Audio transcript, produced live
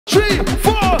3,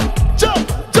 4. Jump,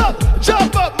 jump,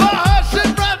 jump up,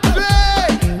 Mahashivratri.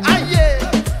 Ah yeah,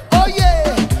 oh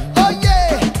yeah, oh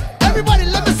yeah. Everybody,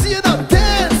 let me see you now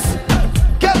dance.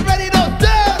 Get ready now,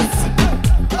 dance.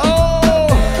 Oh,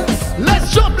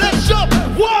 let's jump, let's jump.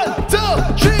 1, 2,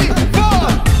 3, 4.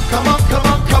 Come on, come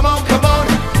on, come on, come on.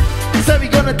 Say we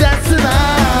gonna dance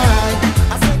tonight.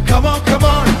 I said, come on, come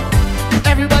on.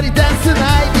 Everybody dance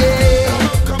tonight, yeah.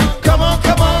 Come on,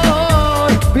 come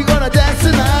on. We gonna dance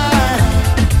tonight.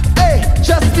 Hey,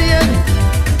 just me and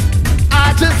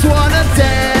I just wanna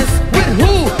dance. With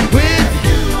who? With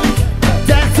you.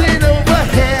 Dancing over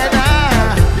here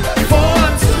now. 4,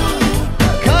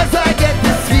 2. Cause I get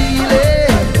this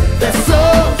feeling that's so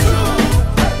true.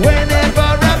 Whenever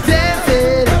I'm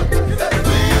dancing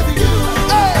with you.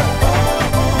 Hey.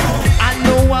 I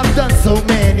know I've done so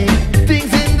many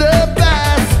things in the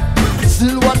past.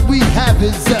 Still what we have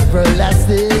is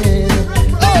everlasting.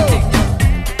 Oh,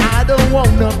 I don't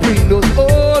wanna bring those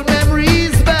old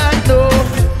memories back, no.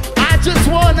 I just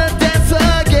wanna dance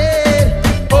again.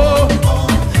 Oh,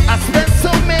 I spent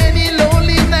so many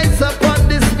lonely nights upon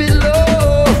this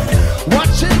pillow,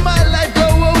 watching my life go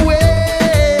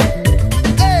away.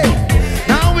 Hey,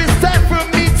 now it's time for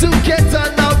me to get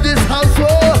out of this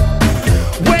household.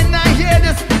 When I hear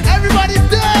this, everybody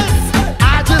dance.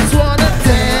 I just wanna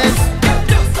dance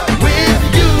with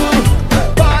you.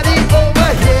 Body over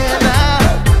here now.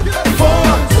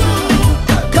 4,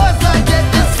 2. Cause I get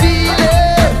this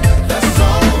feeling that's so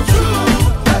true.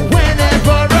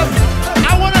 Whenever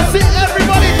I wanna see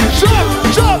everybody jump,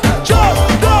 jump, jump,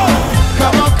 go.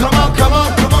 Come on, come on, come on,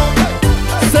 come on.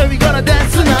 Say we gonna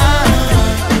dance tonight.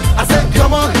 I said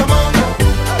come on, come on.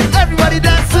 Everybody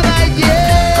dance tonight,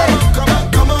 yeah. Come on,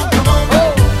 come on, come on, come on.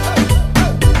 Oh,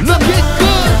 looking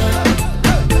good.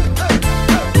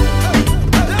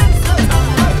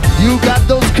 You got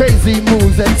those crazy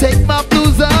moves that take my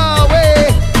blues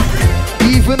away.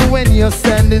 Even when you're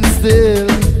standing still,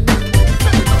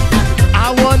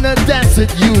 I wanna dance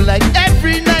with you like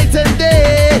every night and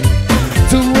day.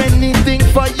 Do anything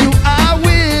for you, I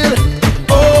will.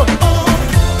 Oh,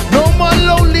 no more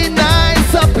lonely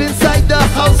nights up inside the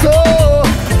house. Oh,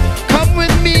 come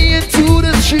with me into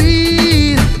the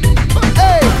street.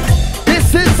 Hey,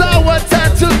 this is our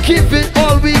time to give it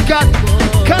all we got.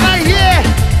 Can I hear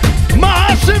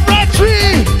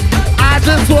Mahashivratri? I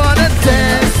just wanna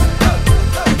dance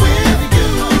with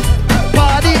you.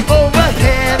 Party over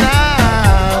here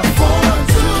now. 4,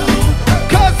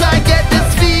 2. Cause I get this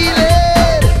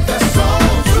feeling that's so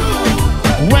true.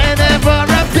 Whenever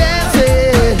I'm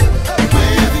dancing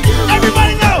with you.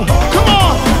 Everybody know, come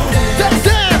on. Dance,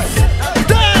 dance,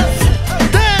 dance,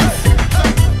 dance.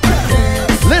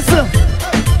 Listen,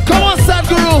 come on,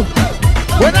 Sadhguru.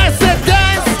 When I say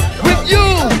dance with you,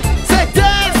 say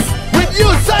dance with you,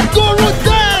 Sadhguru,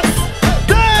 dance,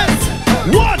 dance.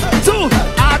 1, 2.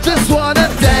 I just wanna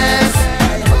dance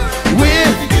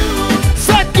with you.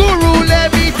 Sadhguru, let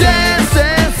me dance,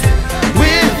 dance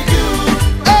with you.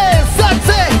 Hey,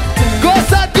 Sate, go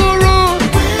Sadhguru,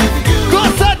 go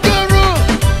Sadhguru.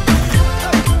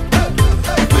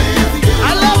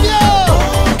 I love you.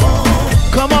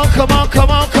 Come on, come on, come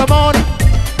on, come on.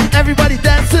 Everybody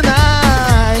dance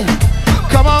tonight.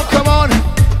 Come on, come on.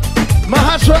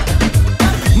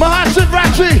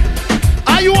 Mahashivratri,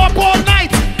 are you up all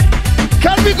night?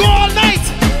 Can we go all night?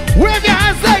 Wave your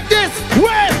hands like this.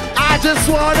 Wave. I just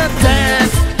wanna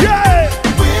dance